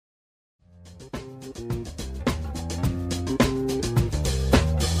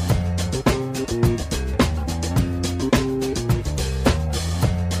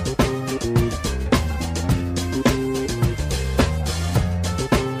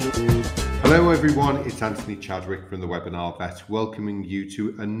Hello everyone, it's Anthony Chadwick from the Webinar Vet, welcoming you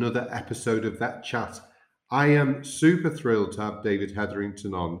to another episode of Vet Chat. I am super thrilled to have David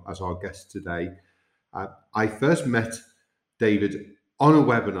Hetherington on as our guest today. I first met David on a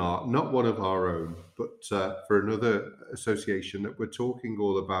webinar, not one of our own, but for another association that we're talking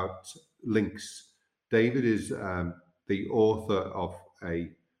all about links. David is the author of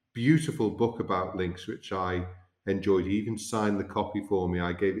a beautiful book about links, which I enjoyed. He even signed the copy for me.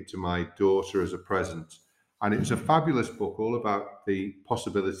 I gave it to my daughter as a present. And it's a fabulous book all about the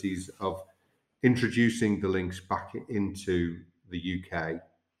possibilities of introducing the links back into the UK.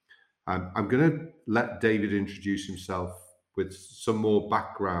 I'm going to let David introduce himself with some more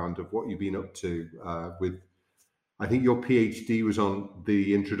background of what you've been up to I think your PhD was on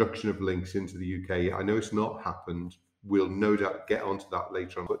the introduction of links into the UK. I know it's not happened. We'll no doubt get onto that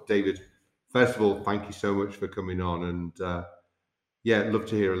later on. But David, first of all, thank you so much for coming on. And I'd love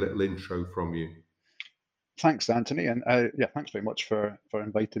to hear a little intro from you. Thanks, Anthony. And thanks very much for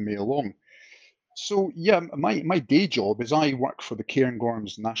inviting me along. So my day job is I work for the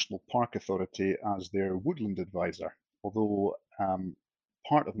Cairngorms National Park Authority as their woodland advisor. Although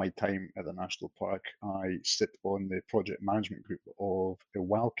part of my time at the National Park, I sit on the project management group of a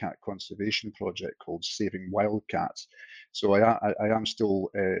wildcat conservation project called Saving Wildcats. So I am still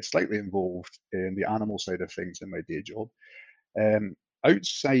slightly involved in the animal side of things in my day job.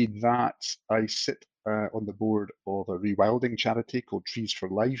 Outside that, I sit on the board of a rewilding charity called Trees for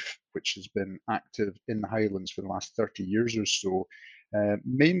Life, which has been active in the Highlands for the last 30 years or so,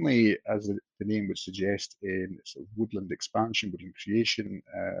 mainly, as the name would suggest, in sort of woodland expansion, woodland creation,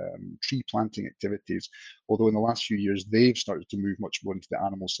 tree planting activities. Although in the last few years, they've started to move much more into the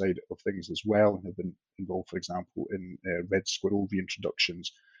animal side of things as well, and have been involved, for example, in red squirrel reintroductions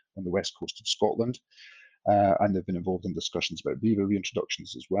on the west coast of Scotland. And they've been involved in discussions about beaver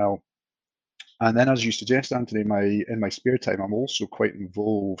reintroductions as well. And then, as you suggest, Anthony, in my spare time, I'm also quite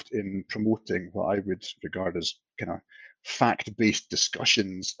involved in promoting what I would regard as kind of fact-based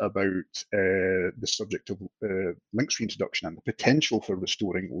discussions about the subject of links reintroduction and the potential for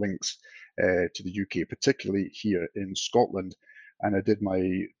restoring links to the UK, particularly here in Scotland. And I did my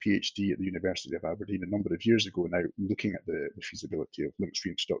PhD at the University of Aberdeen a number of years ago now, looking at the feasibility of links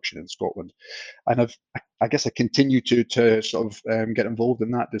reintroduction in Scotland. And I guess I continue to sort of get involved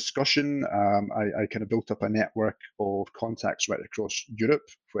in that discussion. I kind of built up a network of contacts right across Europe,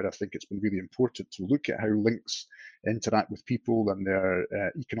 where I think it's been really important to look at how links interact with people and their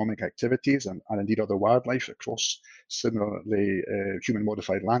economic activities and indeed other wildlife across similarly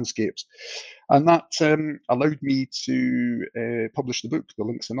human-modified landscapes. And that allowed me to publish the book, The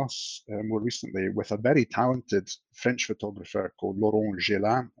Links in Us, more recently with a very talented French photographer called Laurent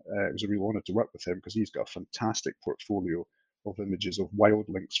Gélin. It was a real honour to work with him because he's got a fantastic portfolio of images of wild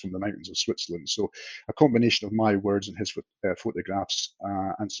lynx from the mountains of Switzerland. So a combination of my words and his photographs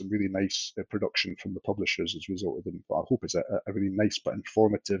and some really nice production from the publishers has resulted in what I hope is a really nice but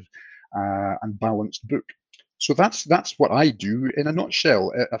informative and balanced book. So that's what I do in a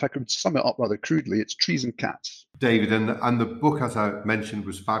nutshell. If I could sum it up rather crudely, it's trees and cats. David, and the book, as I mentioned,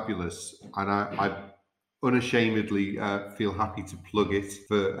 was fabulous. And I unashamedly feel happy to plug it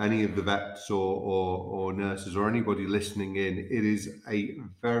for any of the vets or nurses or anybody listening in. It is a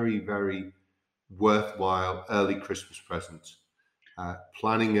very, very worthwhile early Christmas present.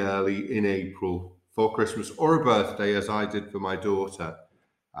 Planning early in April for Christmas or a birthday, as I did for my daughter.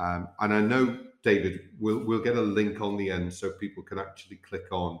 And I know, David, we'll get a link on the end so people can actually click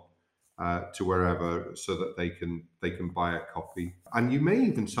on to wherever so that they can buy a copy. And you may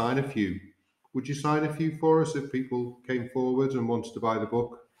even sign a few. Would you sign a few for us if people came forward and wanted to buy the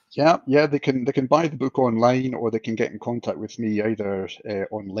book? Yeah, they can buy the book online, or they can get in contact with me either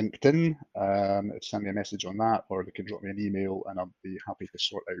on LinkedIn, send me a message on that, or they can drop me an email, and I'll be happy to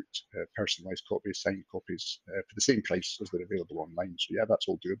sort out personalised copies, signed copies for the same price as they're available online. So yeah, that's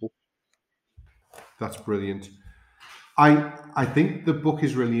all doable. That's brilliant. I think the book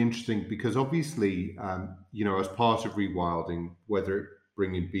is really interesting because obviously, as part of rewilding, whether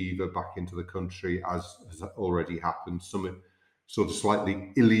bringing beaver back into the country, as has already happened, some sort of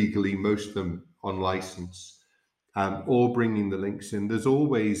slightly illegally, most of them on license, or bringing the links in, there's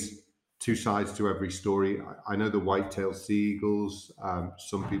always two sides to every story. I know the white-tailed sea eagles,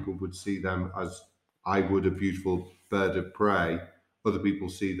 some people would see them as I would a beautiful bird of prey. Other people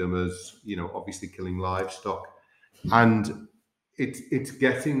see them as, obviously killing livestock. And it's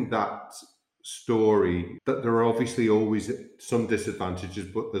getting that story that there are obviously always some disadvantages,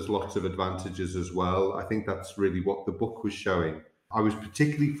 but there's lots of advantages as well. I think that's really what the book was showing. I was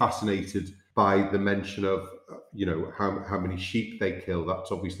particularly fascinated by the mention of how many sheep they kill.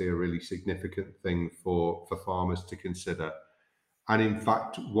 That's obviously a really significant thing for farmers to consider. And in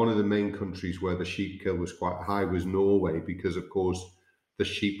fact, one of the main countries where the sheep kill was quite high was Norway, because of course the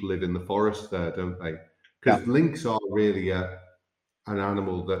sheep live in the forest there, don't they? Yeah. Because lynx are really an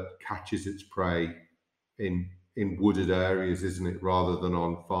animal that catches its prey in wooded areas, isn't it, rather than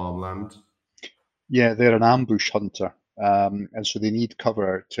on farmland? Yeah, they're an ambush hunter. And so they need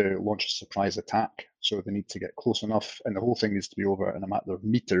cover to launch a surprise attack. So they need to get close enough, and the whole thing needs to be over in a matter of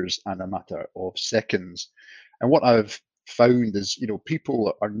meters and a matter of seconds. And what I've found is,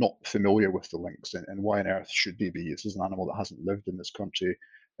 people are not familiar with the lynx, and why on earth should they be? This is an animal that hasn't lived in this country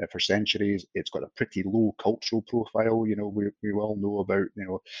for centuries. It's got a pretty low cultural profile. We all know about,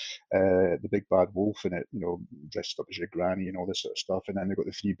 the big bad wolf in it, dressed up as your granny and all this sort of stuff. And then they've got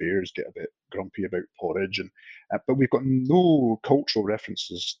the three bears get a bit grumpy about porridge, and but we've got no cultural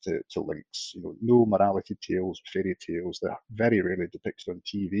references to lynx. No morality tales, fairy tales. They're very rarely depicted on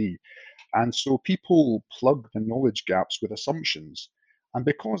TV, and so people plug the knowledge gaps with assumptions. And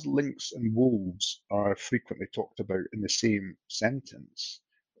because lynx and wolves are frequently talked about in the same sentence,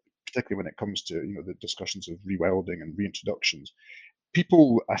 particularly when it comes to the discussions of rewilding and reintroductions,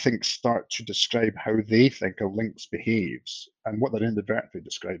 people, I think, start to describe how they think a lynx behaves, and what they're inadvertently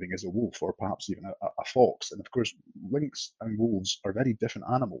describing is a wolf, or perhaps even a fox. And of course, lynx and wolves are very different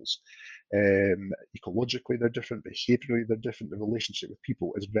animals. Ecologically, they're different. Behaviorally, they're different. The relationship with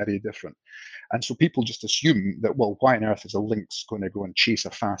people is very different. And so people just assume that, well, why on earth is a lynx going to go and chase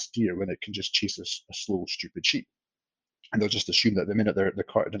a fast deer when it can just chase a slow, stupid sheep? And they'll just assume that the minute they're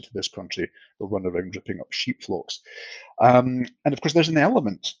carted into this country, they'll run around ripping up sheep flocks. And of course, there's an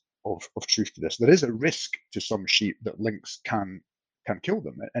element of truth to this. There is a risk to some sheep that lynx can kill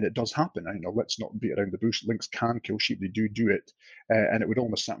them, and it does happen. And, let's not beat around the bush. Lynx can kill sheep; they do it, and it would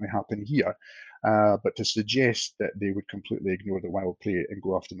almost certainly happen here. But to suggest that they would completely ignore the wild prey and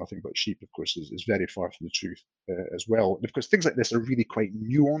go after nothing but sheep, of course, is very far from the truth as well. And of course, things like this are really quite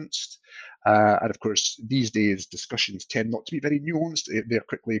nuanced. And of course, these days discussions tend not to be very nuanced. They're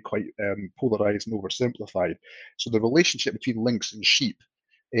quickly quite polarized and oversimplified. So the relationship between lynx and sheep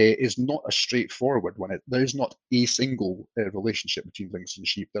is not a straightforward one. There is not a single relationship between lynx and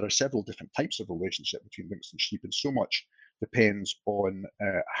sheep. There are several different types of relationship between lynx and sheep, and so much depends on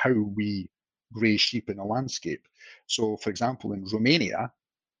how we graze sheep in a landscape. So, for example, in Romania,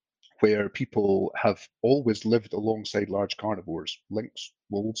 where people have always lived alongside large carnivores, lynx,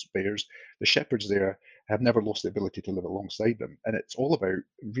 wolves, bears. The shepherds there have never lost the ability to live alongside them. And it's all about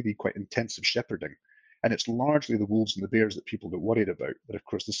really quite intensive shepherding. And it's largely the wolves and the bears that people get worried about. But of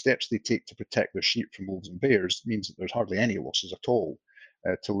course, the steps they take to protect their sheep from wolves and bears means that there's hardly any losses at all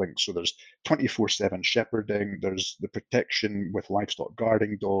to lynx. So there's 24/7 shepherding, there's the protection with livestock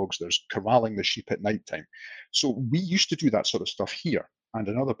guarding dogs, there's corralling the sheep at night time. So we used to do that sort of stuff here and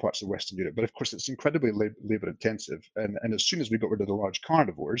in other parts of Western Europe. But of course, it's incredibly labor intensive. And as soon as we got rid of the large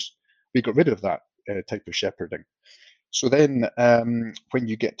carnivores, we got rid of that type of shepherding. So then, when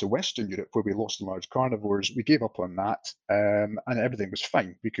you get to Western Europe, where we lost the large carnivores, we gave up on that, and everything was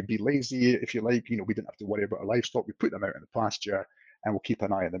fine. We could be lazy, if you like. We didn't have to worry about our livestock. We put them out in the pasture, and we'll keep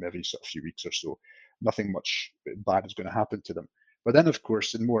an eye on them every sort of few weeks or so. Nothing much bad is going to happen to them. But then, of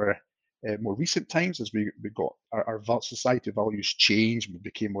course, in more recent times, as we got our society values changed, we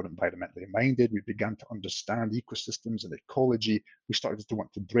became more environmentally minded, we began to understand ecosystems and ecology. We started to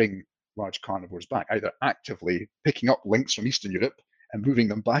want to bring large carnivores back, either actively picking up lynx from Eastern Europe and moving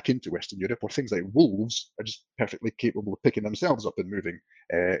them back into Western Europe, or things like wolves are just perfectly capable of picking themselves up and moving,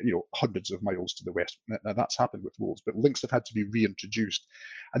 hundreds of miles to the west. Now that's happened with wolves, but lynx have had to be reintroduced,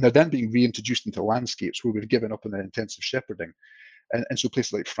 and they're then being reintroduced into landscapes where we've given up on their intensive shepherding. And so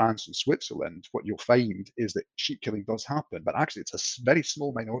places like France and Switzerland, what you'll find is that sheep killing does happen, but actually it's a very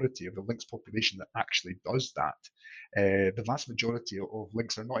small minority of the lynx population that actually does that. The vast majority of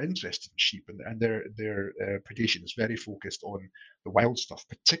lynx are not interested in sheep, and their predation is very focused on the wild stuff,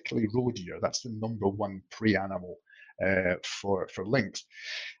 particularly roe deer. That's the number one prey animal for lynx.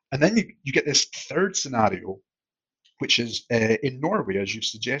 And then you get this third scenario, which is in Norway, as you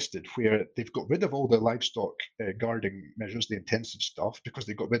suggested, where they've got rid of all the livestock guarding measures, the intensive stuff, because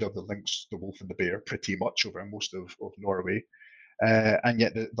they got rid of the lynx, the wolf, and the bear pretty much over most of Norway. And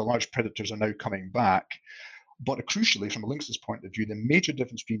yet the large predators are now coming back. But crucially, from a lynx's point of view, the major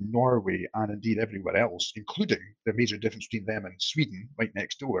difference between Norway and indeed everywhere else, including the major difference between them and Sweden, right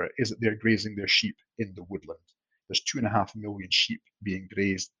next door, is that they're grazing their sheep in the woodland. There's 2.5 million sheep being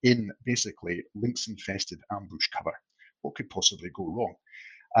grazed in basically lynx infested ambush cover. What could possibly go wrong?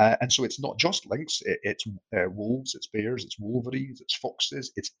 And so it's not just lynx, it's wolves, it's bears, it's wolverines, it's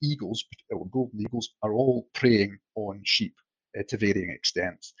foxes, it's eagles, golden eagles are all preying on sheep to varying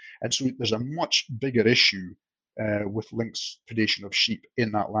extents. And so there's a much bigger issue with lynx predation of sheep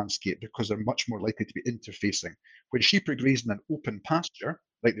in that landscape because they're much more likely to be interfacing. When sheep are grazing in an open pasture,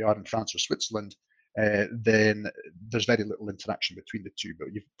 like they are in France or Switzerland, then there's very little interaction between the two.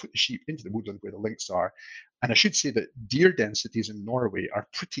 But you put the sheep into the woodland where the lynx are, and I should say that deer densities in Norway are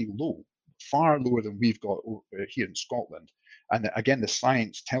pretty low, far lower than we've got here in Scotland. And again, the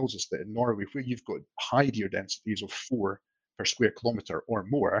science tells us that in Norway, where you've got high deer densities of 4 per square kilometre or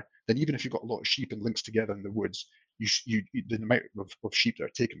more, then even if you've got a lot of sheep and lynx together in the woods, the amount of sheep that are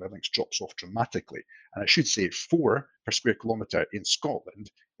taken by lynx drops off dramatically. And I should say 4 per square kilometre in Scotland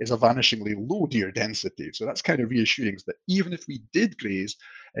is a vanishingly low deer density. So that's kind of reassuring that even if we did graze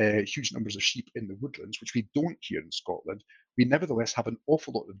huge numbers of sheep in the woodlands, which we don't here in Scotland, we nevertheless have an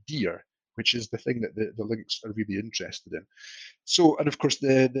awful lot of deer, which is the thing that the lynx are really interested in. So, and of course,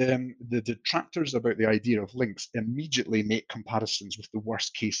 the detractors about the idea of lynx immediately make comparisons with the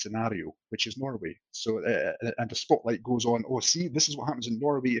worst case scenario, which is Norway. So, and the spotlight goes on. Oh, see, this is what happens in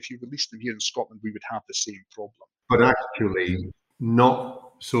Norway. If you released them here in Scotland, we would have the same problem. But actually,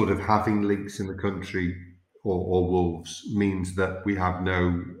 not sort of having lynx in the country or wolves means that we have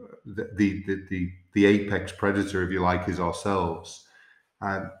no the apex predator, if you like, is ourselves.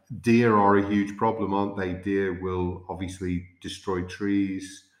 And deer are a huge problem, aren't they? Deer will obviously destroy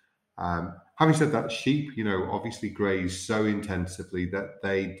trees. Having said that, sheep, obviously graze so intensively that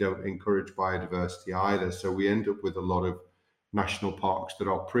they don't encourage biodiversity either. So we end up with a lot of national parks that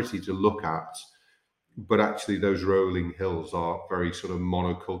are pretty to look at, but actually those rolling hills are very sort of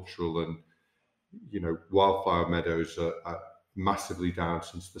monocultural, and wildflower meadows are massively down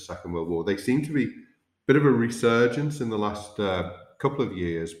since the Second World War. They seem to be a bit of a resurgence in the last couple of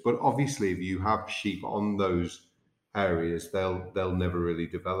years, but obviously if you have sheep on those areas, they'll never really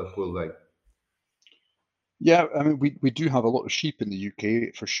develop, will they? Yeah, I mean, we do have a lot of sheep in the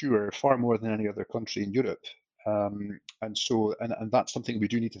UK for sure, far more than any other country in Europe. And so, and that's something we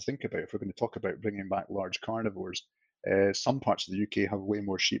do need to think about if we're going to talk about bringing back large carnivores. Some parts of the UK have way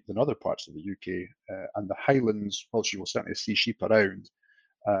more sheep than other parts of the UK, and the Highlands, whilst you will certainly see sheep around,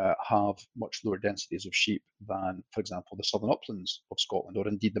 have much lower densities of sheep than, for example, the southern uplands of Scotland, or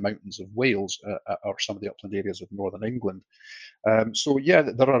indeed the mountains of Wales, or some of the upland areas of northern England. So yeah,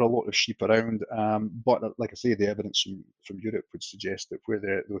 there are a lot of sheep around, but like I say, the evidence from Europe would suggest that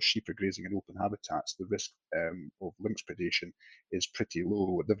where those sheep are grazing in open habitats, the risk of lynx predation is pretty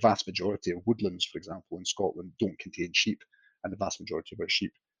low. The vast majority of woodlands, for example, in Scotland, don't contain sheep, and the vast majority of our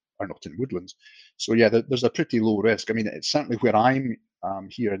sheep are not in woodlands. So yeah, there's a pretty low risk. I mean, it's certainly where I'm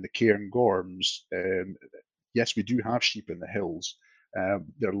here in the Cairngorms. Yes, we do have sheep in the hills.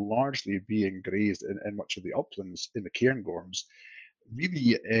 They're largely being grazed in much of the uplands in the Cairngorms,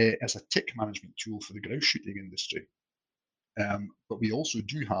 really as a tick management tool for the grouse shooting industry. But we also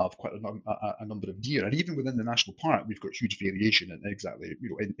do have quite a number of deer, and even within the national park, we've got huge variation in exactly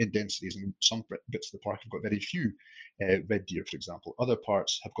in densities. And some bits of the park have got very few red deer, for example. Other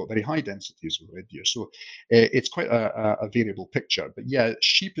parts have got very high densities of red deer. So it's quite a variable picture. But yeah,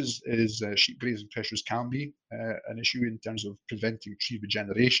 sheep grazing pressures can be an issue in terms of preventing tree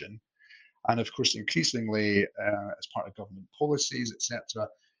regeneration. And of course, increasingly, as part of government policies, etc.,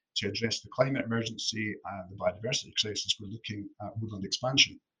 to address the climate emergency and the biodiversity crisis, we're looking at woodland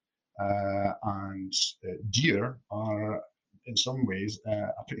expansion. And deer are, in some ways,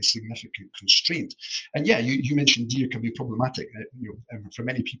 a pretty significant constraint. And yeah, you mentioned deer can be problematic. For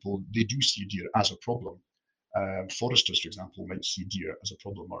many people, they do see deer as a problem. Foresters, for example, might see deer as a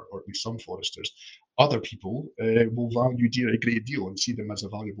problem, or at least some foresters. Other people will value deer a great deal and see them as a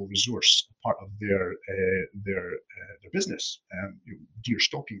valuable resource, part of their business, deer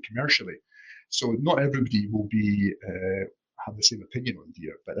stalking commercially. So not everybody will be have the same opinion on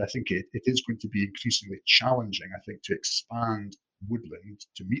deer, but I think it is going to be increasingly challenging, I think, to expand woodland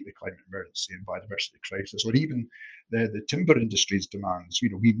to meet the climate emergency and biodiversity crisis, or even the timber industry's demands.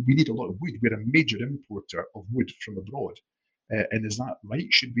 We need a lot of wood. We're a major importer of wood from abroad. And is that right?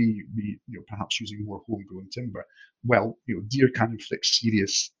 Should we be perhaps using more homegrown timber? Well, deer can inflict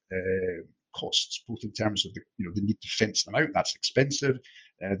serious costs, both in terms of the need to fence them out. That's expensive.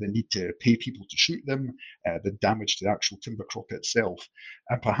 The need to pay people to shoot them, the damage to the actual timber crop itself,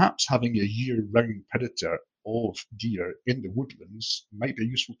 and perhaps having a year-round predator of deer in the woodlands might be a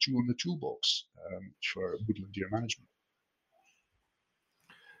useful tool in the toolbox for woodland deer management.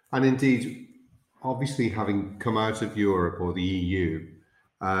 And indeed, obviously, having come out of Europe or the EU,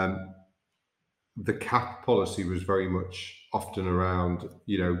 um, the cap policy was very much often around,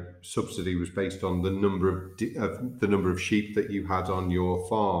 subsidy was based on the number of sheep that you had on your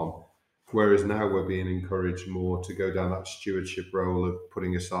farm, whereas now we're being encouraged more to go down that stewardship role of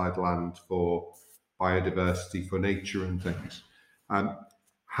putting aside land for biodiversity, for nature and things. Um,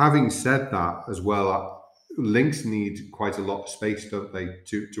 Having said that, as well, links need quite a lot of space, don't they,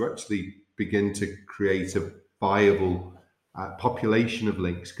 to actually begin to create a viable population of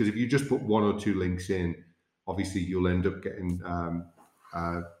links? Because if you just put one or two links in, obviously you'll end up getting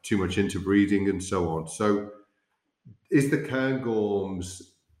too much interbreeding and so on. So, is the Cairngorms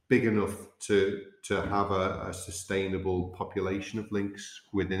big enough to have a sustainable population of links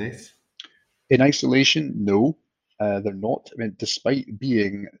within it? In isolation, no, they're not. I mean, despite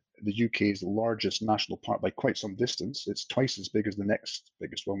being the UK's largest national park by quite some distance, it's twice as big as the next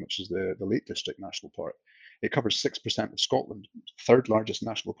biggest one, which is the Lake District National Park. It covers 6% of Scotland, third largest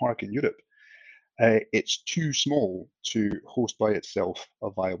national park in Europe. It's too small to host by itself a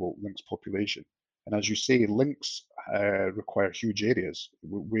viable lynx population. And as you say, lynx require huge areas.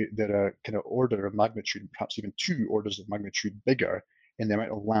 They're a kind of order of magnitude, perhaps even two orders of magnitude bigger in the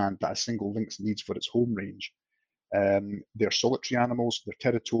amount of land that a single lynx needs for its home range. They're solitary animals, they're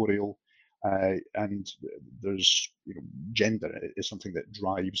territorial, and there's gender is something that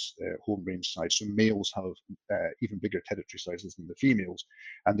drives home range size. So males have even bigger territory sizes than the females,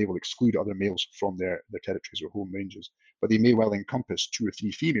 and they will exclude other males from their territories or home ranges. But they may well encompass two or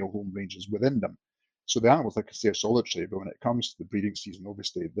three female home ranges within them. So the animals, like I say, are solitary, but when it comes to the breeding season,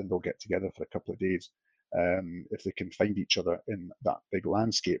 obviously, then they'll get together for a couple of days if they can find each other in that big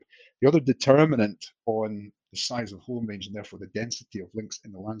landscape. The other determinant on the size of home range and therefore the density of lynx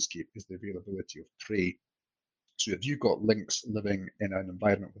in the landscape is the availability of prey. So if you've got lynx living in an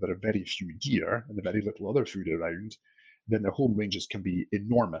environment where there are very few deer and very little other food around, then their home ranges can be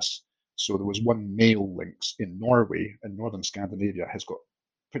enormous. So there was one male lynx in Norway, and northern Scandinavia has got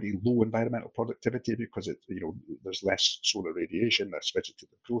pretty low environmental productivity because there's less solar radiation, less vegetative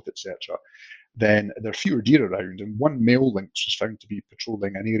growth, etc. Then there are fewer deer around, and one male lynx was found to be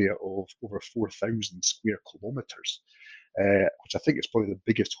patrolling an area of over 4,000 square kilometres, which I think is probably the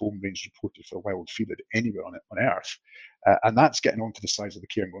biggest home range reported for a wild felid anywhere on Earth. And that's getting onto the size of the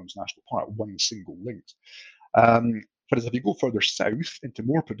Cairngorms National Park, one single lynx. Whereas if you go further south into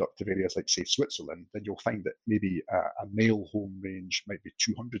more productive areas like, say, Switzerland, then you'll find that maybe a male home range might be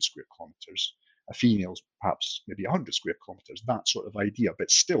 200 square kilometres, a female's perhaps maybe 100 square kilometres, that sort of idea.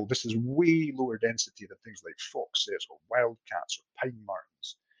 But still, this is way lower density than things like foxes or wildcats or pine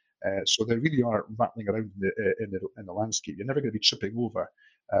martens. So they really are rattling around in the landscape. You're never going to be tripping over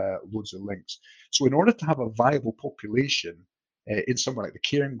loads of lynx. So in order to have a viable population in somewhere like the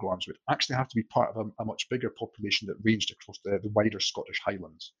Cairngorms, would actually have to be part of a much bigger population that ranged across the wider Scottish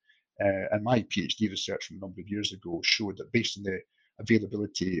Highlands. And my PhD research from a number of years ago showed that based on the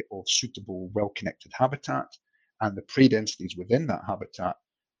availability of suitable, well-connected habitat and the prey densities within that habitat,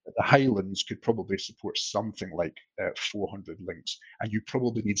 the Highlands could probably support something like 400 lynx, and you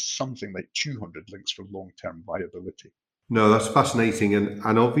probably need something like 200 lynx for long-term viability. No, that's fascinating,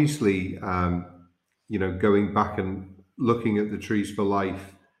 and obviously, going back and looking at the Trees for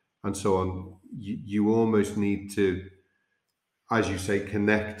Life and so on, you almost need to, as you say,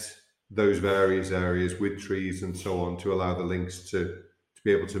 connect those various areas with trees and so on to allow the lynx to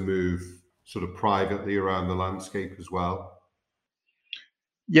be able to move sort of privately around the landscape as well.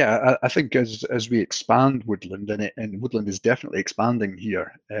 Yeah, I think as we expand woodland, and woodland is definitely expanding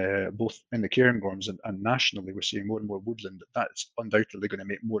here, both in the Cairngorms and nationally, we're seeing more and more woodland. That's undoubtedly going to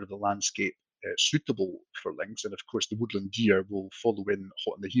make more of the landscape suitable for lynx, and of course, the woodland deer will follow in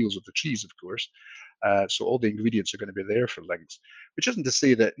hot on the heels of the trees, of course. So all the ingredients are going to be there for lynx, which isn't to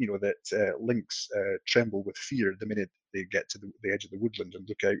say that lynx tremble with fear the minute they get to the edge of the woodland and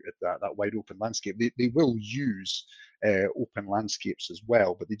look out at that wide open landscape. They will use open landscapes as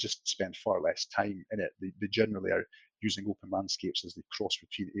well, but they just spend far less time in it. They generally are using open landscapes as they cross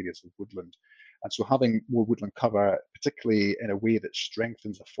between areas of woodland. And so having more woodland cover, particularly in a way that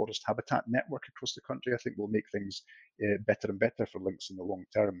strengthens a forest habitat network across the country, I think will make things better and better for lynx in the long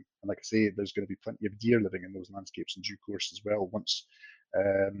term. And like I say, there's going to be plenty of deer living in those landscapes in due course as well. Once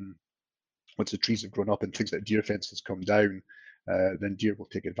the trees have grown up and things like deer fences come down, then deer will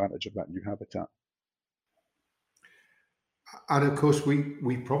take advantage of that new habitat. And of course,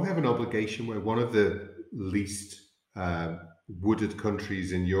 we probably have an obligation. We're one of the least wooded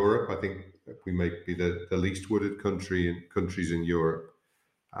countries in Europe. I think we might be the least wooded countries in Europe.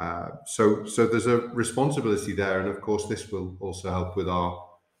 So there's a responsibility there, and of course, this will also help with our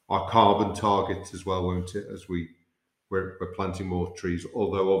carbon targets as well, won't it? As we we're planting more trees,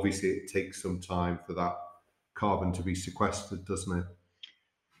 although obviously it takes some time for that carbon to be sequestered, doesn't it?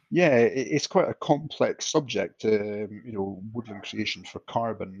 Yeah, it's quite a complex subject, woodland creation for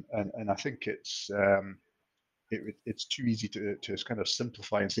carbon, and I think it's too easy to kind of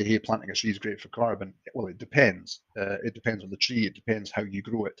simplify and say, hey, planting a tree is great for carbon. Well, it depends. It depends on the tree. It depends how you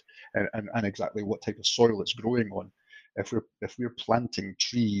grow it, and exactly what type of soil it's growing on. If we're planting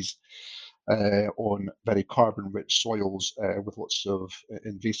trees on very carbon-rich soils with lots of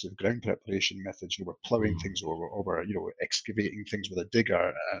invasive ground preparation methods, we're ploughing Mm. things, or we're excavating things with a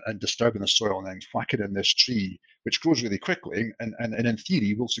digger and disturbing the soil, and then whacking in this tree, which grows really quickly, and in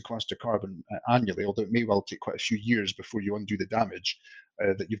theory will sequester carbon annually, although it may well take quite a few years before you undo the damage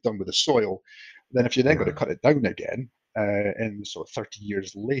that you've done with the soil. Then if you're then going to Yeah. cut it down again in sort of 30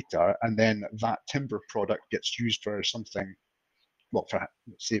 years later, and then that timber product gets used for something, well, for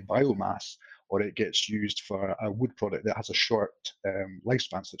say biomass, or it gets used for a wood product that has a short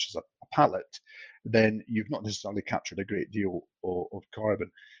lifespan, such as a pallet, then you've not necessarily captured a great deal of carbon.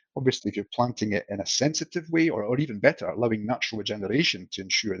 Obviously, if you're planting it in a sensitive way, or even better, allowing natural regeneration to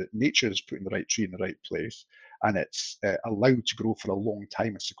ensure that nature is putting the right tree in the right place, and it's allowed to grow for a long time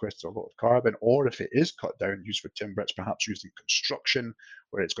and sequester a lot of carbon, or if it is cut down, used for timber, it's perhaps used in construction,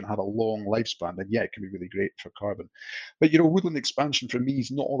 where it's going to have a long lifespan, then yeah, it can be really great for carbon. But woodland expansion for me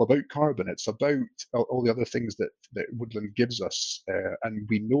is not all about carbon. It's about all the other things that woodland gives us. And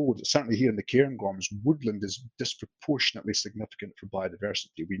we know that certainly here in the Cairngorms, woodland is disproportionately significant for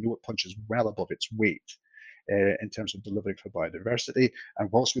biodiversity. We know it punches well above its weight in terms of delivering for biodiversity.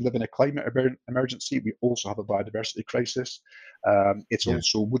 And whilst we live in a climate emergency, we also have a biodiversity crisis. It's Yeah.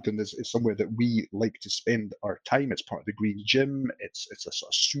 also woodland is somewhere that we like to spend our time. It's part of the green gym. It's a sort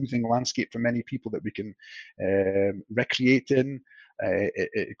of soothing landscape for many people that we can recreate in.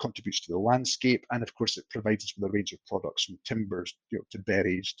 It contributes to the landscape, and of course, it provides us with a range of products from timbers, to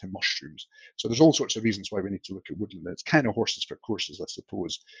berries to mushrooms. So there's all sorts of reasons why we need to look at woodland. It's kind of horses for courses, I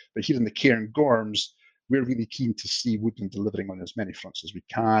suppose. But here in the Cairngorms, we're really keen to see woodland delivering on as many fronts as we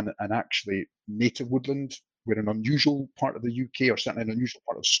can, and actually native woodland. We're an unusual part of the UK, or certainly an unusual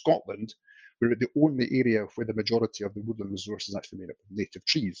part of Scotland. We're the only area where the majority of the woodland resource is actually made up of native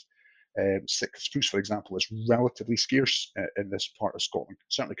trees. Sitka spruce, for example, is relatively scarce in this part of Scotland,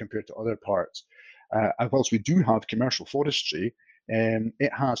 certainly compared to other parts. And whilst we do have commercial forestry,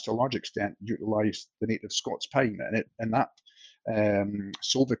 it has to a large extent utilised the native Scots pine, and that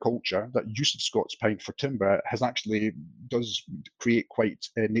silviculture, that use of Scots pine for timber, has actually does create quite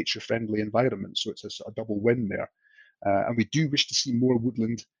a nature-friendly environment. So it's a sort of double win there. And we do wish to see more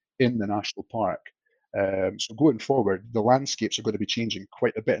woodland in the national park. So going forward, the landscapes are going to be changing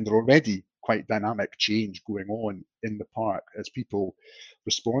quite a bit, and they're already quite dynamic change going on in the park as people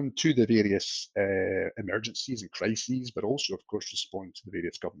respond to the various emergencies and crises, but also, of course, respond to the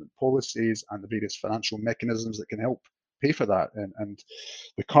various government policies and the various financial mechanisms that can help pay for that. And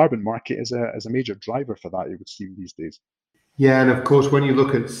the carbon market is a major driver for that, it would seem these days. Yeah, and of course, when you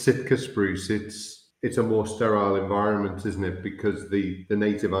look at Sitka spruce, it's a more sterile environment, isn't it? Because the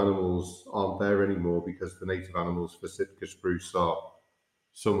native animals aren't there anymore because the native animals for Sitka spruce are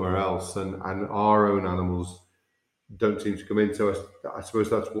somewhere else, and our own animals don't seem to come in. So I suppose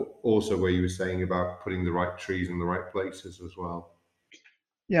that's also where you were saying about putting the right trees in the right places as well.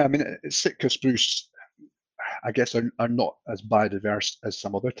 Yeah, I mean, Sitka spruce, I guess, are not as biodiverse as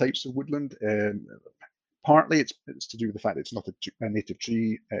some other types of woodland. Partly it's to do with the fact that it's not a native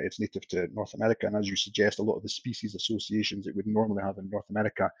tree. It's native to North America, and as you suggest, a lot of the species associations it would normally have in North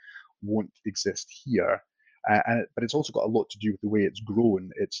America won't exist here. But it's also got a lot to do with the way it's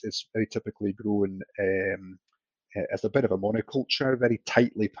grown. It's very typically grown as a bit of a monoculture, very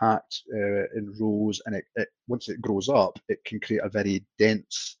tightly packed in rows, and it once it grows up, it can create a very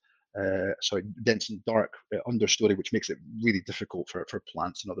dense and dark understory, which makes it really difficult for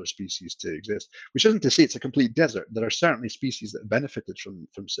plants and other species to exist. Which isn't to say it's a complete desert. There are certainly species that have benefited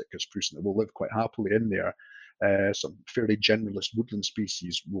from Sitka spruce and that will live quite happily in there. Some fairly generalist woodland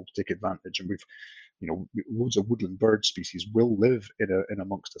species will take advantage, and loads of woodland bird species will live in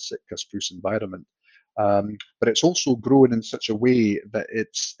amongst a Sitka spruce environment. But it's also grown in such a way that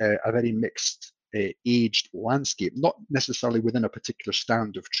it's a very mixed aged landscape, not necessarily within a particular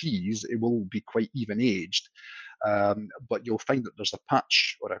stand of trees. It will be quite even aged, but you'll find that there's a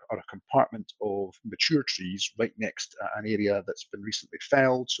patch or a compartment of mature trees right next to an area that's been recently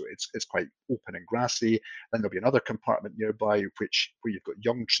felled, so it's quite open and grassy. Then there'll be another compartment nearby where you've got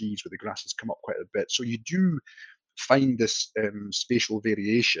young trees where the grass has come up quite a bit. So you do find this spatial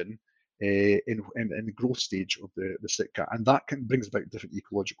variation in the growth stage of the Sitka, and that brings about different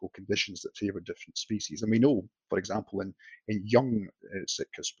ecological conditions that favour different species. And we know, for example, in young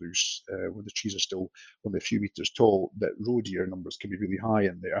Sitka spruce, when the trees are still only a few metres tall, that roe deer numbers can be really high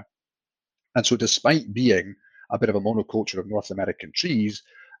in there. And so, despite being a bit of a monoculture of North American trees,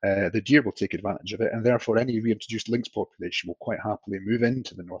 the deer will take advantage of it, and therefore any reintroduced lynx population will quite happily move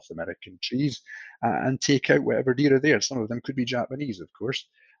into the North American trees and take out whatever deer are there. Some of them could be Japanese, of course.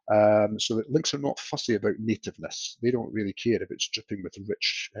 So that lynx are not fussy about nativeness. They don't really care if it's dripping with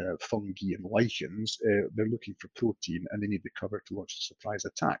rich fungi and lichens. They're looking for protein and they need the cover to launch a surprise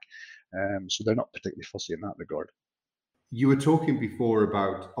attack. So they're not particularly fussy in that regard. You were talking before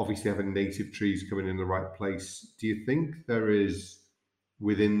about obviously having native trees coming in the right place. Do you think there is,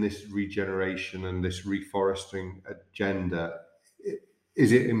 within this regeneration and this reforesting agenda,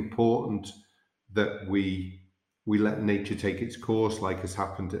 is it important that we let nature take its course, like has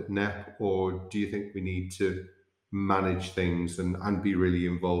happened at Knepp, or do you think we need to manage things and be really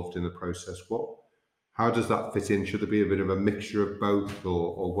involved in the process? How does that fit in? Should there be a bit of a mixture of both,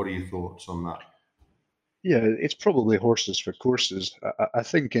 or what are your thoughts on that? Yeah, it's probably horses for courses. I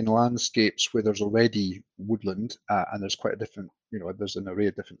think in landscapes where there's already woodland and there's quite a different, there's an array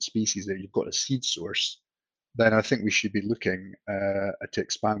of different species there, you've got a seed source, then I think we should be looking to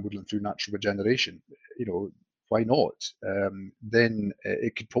expand woodland through natural regeneration. Why not? Then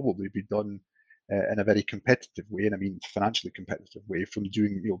it could probably be done in a very competitive way, and I mean financially competitive way, from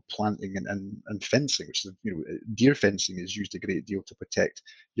doing planting and fencing, which is deer fencing is used a great deal to protect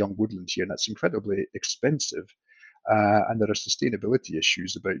young woodland here, and that's incredibly expensive. And there are sustainability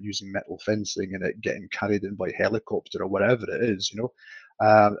issues about using metal fencing and it getting carried in by helicopter or whatever it is.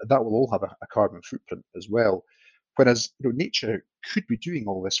 That will all have a carbon footprint as well. Whereas nature could be doing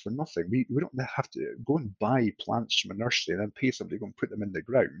all this for nothing. We don't have to go and buy plants from a nursery and then pay somebody to go and put them in the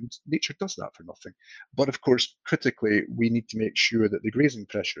ground. Nature does that for nothing. But of course, critically, we need to make sure that the grazing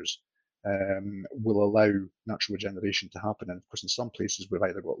pressures will allow natural regeneration to happen. And of course, in some places, we've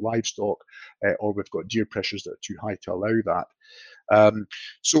either got livestock or we've got deer pressures that are too high to allow that.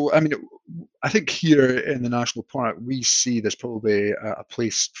 So, I mean, I think here in the national park, we see there's probably a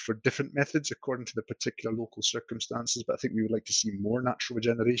place for different methods according to the particular local circumstances. But I think we would like to see more natural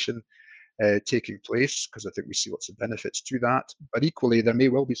regeneration taking place because I think we see lots of benefits to that. But equally, there may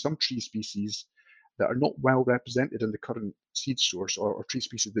well be some tree species that are not well represented in the current seed source, or tree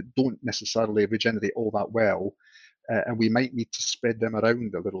species that don't necessarily regenerate all that well. And we might need to spread them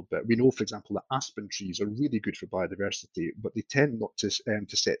around a little bit. We know, for example, that aspen trees are really good for biodiversity, but they tend not to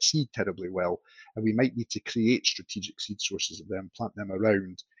set seed terribly well. And we might need to create strategic seed sources of them, plant them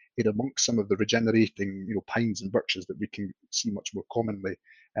around in amongst some of the regenerating, pines and birches that we can see much more commonly,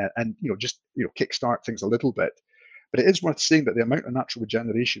 and just kickstart things a little bit. But it is worth saying that the amount of natural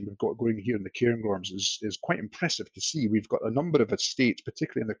regeneration we've got going here in the Cairngorms is quite impressive to see. We've got a number of estates,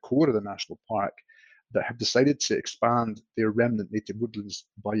 particularly in the core of the national park, that have decided to expand their remnant native woodlands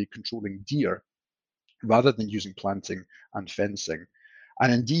by controlling deer rather than using planting and fencing.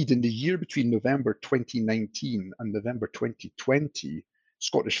 And indeed, in the year between November 2019 and November 2020,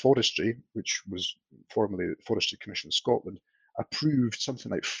 Scottish Forestry, which was formerly the Forestry Commission of Scotland, approved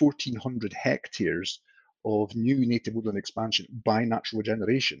something like 1,400 hectares of new native woodland expansion by natural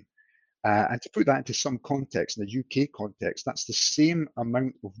regeneration. And to put that into some context, in the UK context, that's the same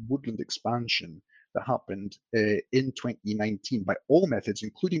amount of woodland expansion that happened in 2019 by all methods,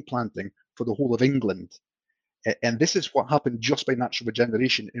 including planting, for the whole of England. And this is what happened just by natural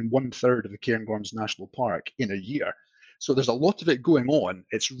regeneration in 1/3 of the Cairngorms National Park in a year. So there's a lot of it going on.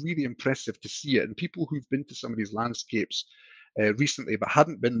 It's really impressive to see it. And people who've been to some of these landscapes recently, but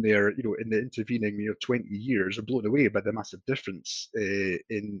hadn't been there, in the intervening 20 years, are blown away by the massive difference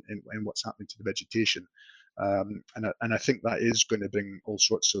in what's happening to the vegetation. And I think that is going to bring all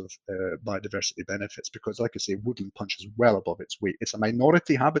sorts of biodiversity benefits because, like I say, woodland punches well above its weight. It's a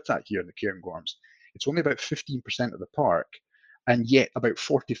minority habitat here in the Cairngorms. It's only about 15% of the park, and yet about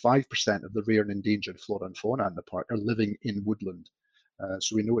 45% of the rare and endangered flora and fauna in the park are living in woodland.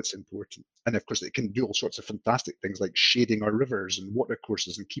 So we know it's important. And of course, it can do all sorts of fantastic things like shading our rivers and water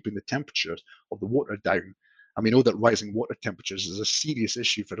courses and keeping the temperatures of the water down. And we know that rising water temperatures is a serious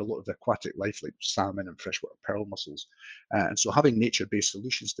issue for a lot of the aquatic life like salmon and freshwater pearl mussels. And so having nature-based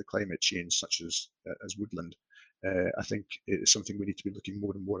solutions to climate change, such as woodland, I think is something we need to be looking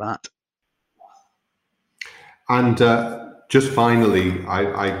more and more at. And just finally,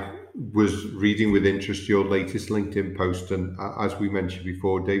 I was reading with interest your latest LinkedIn post. And as we mentioned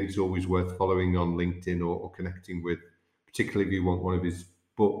before, David's always worth following on LinkedIn or connecting with, particularly if you want one of his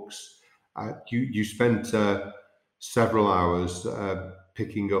books. You spent several hours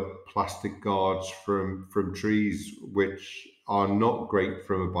picking up plastic guards from trees, which are not great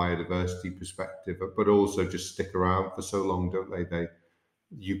from a biodiversity perspective, but also just stick around for so long, don't they?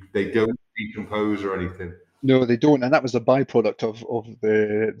 They don't decompose or anything. No, they don't, and that was a byproduct of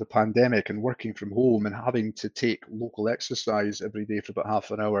the pandemic and working from home and having to take local exercise every day for about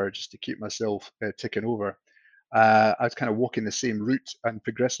half an hour just to keep myself ticking over. I was kind of walking the same route and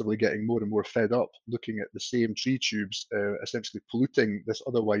progressively getting more and more fed up looking at the same tree tubes, essentially polluting this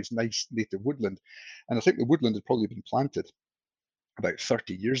otherwise nice native woodland. And I think the woodland had probably been planted about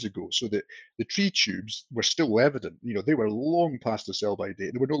 30 years ago. So the tree tubes were still evident. They were long past the sell by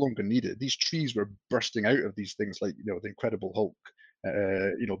date. They were no longer needed. These trees were bursting out of these things like, the Incredible Hulk,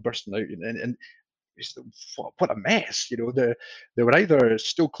 bursting out. And it's what a mess. They were either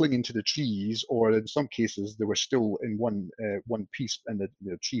still clinging to the trees, or in some cases they were still in one piece, and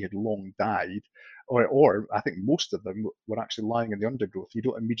the tree had long died, or I think most of them were actually lying in the undergrowth. You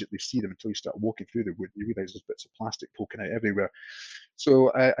don't immediately see them until you start walking through the wood. You realise there's bits of plastic poking out everywhere.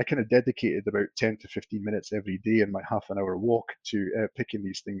 So I kind of dedicated about 10 to 15 minutes every day in my half an hour walk to picking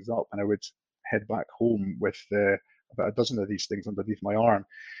these things up, and I would head back home with about a dozen of these things underneath my arm.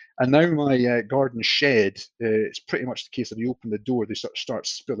 And now my garden shed, it's pretty much the case that you open the door, they start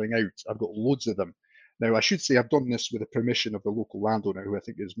spilling out. I've got loads of them. Now, I should say I've done this with the permission of the local landowner, who I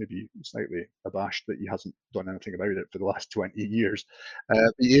think is maybe slightly abashed that he hasn't done anything about it for the last 20 years.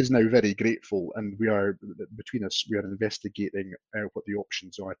 He is now very grateful, and between us, we are investigating what the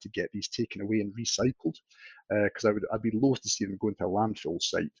options are to get these taken away and recycled, because I'd be loath to see them go into a landfill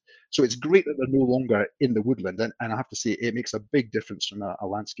site. So it's great that they're no longer in the woodland, and I have to say it makes a big difference from a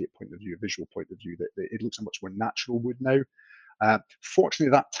landscape point of view, a visual point of view, that it looks a much more natural wood now. Fortunately,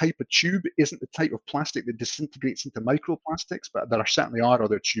 that type of tube isn't the type of plastic that disintegrates into microplastics, but there certainly are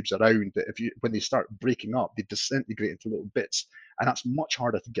other tubes around that when they start breaking up, they disintegrate into little bits, and that's much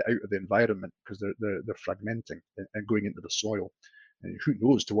harder to get out of the environment because they're fragmenting and going into the soil. And who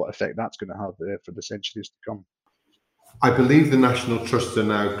knows to what effect that's going to have for the centuries to come. I believe the National Trust are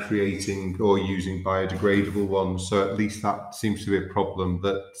now creating or using biodegradable ones, so at least that seems to be a problem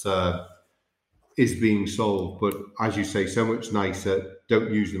that is being solved. But as you say, so much nicer. Don't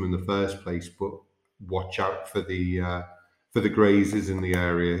use them in the first place, but watch out for the grazers in the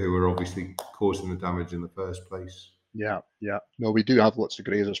area who are obviously causing the damage in the first place. Yeah, yeah. No, we do have lots of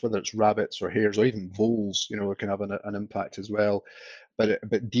grazers, whether it's rabbits or hares or even voles, can have an impact as well.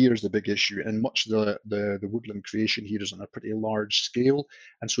 But deer is the big issue, and much of the woodland creation here is on a pretty large scale,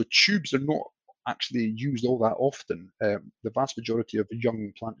 and so tubes are not actually used all that often. The vast majority of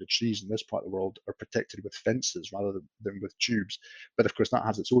young planted trees in this part of the world are protected with fences rather than with tubes. But of course, that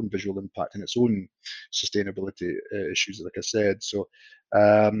has its own visual impact and its own sustainability issues, like I said. So.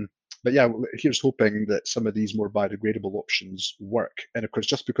 But yeah, here's hoping that some of these more biodegradable options work. And of course,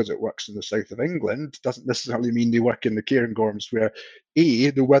 just because it works in the south of England doesn't necessarily mean they work in the Cairngorms, where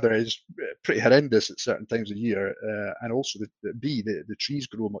the weather is pretty horrendous at certain times of year, and also the trees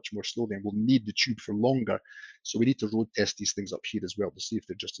grow much more slowly and will need the tube for longer. So we need to road test these things up here as well to see if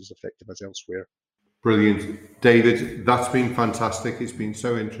they're just as effective as elsewhere. Brilliant, David. That's been fantastic. It's been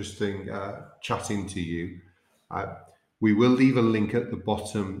so interesting chatting to you. We will leave a link at the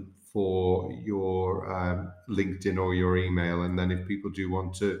bottom for your LinkedIn or your email, and then if people do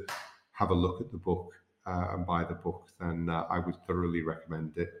want to have a look at the book and buy the book, then I would thoroughly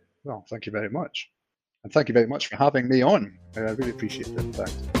recommend it. Well, thank you very much, and thank you very much for having me on. I really appreciate it.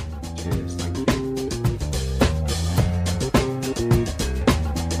 Thanks. Cheers.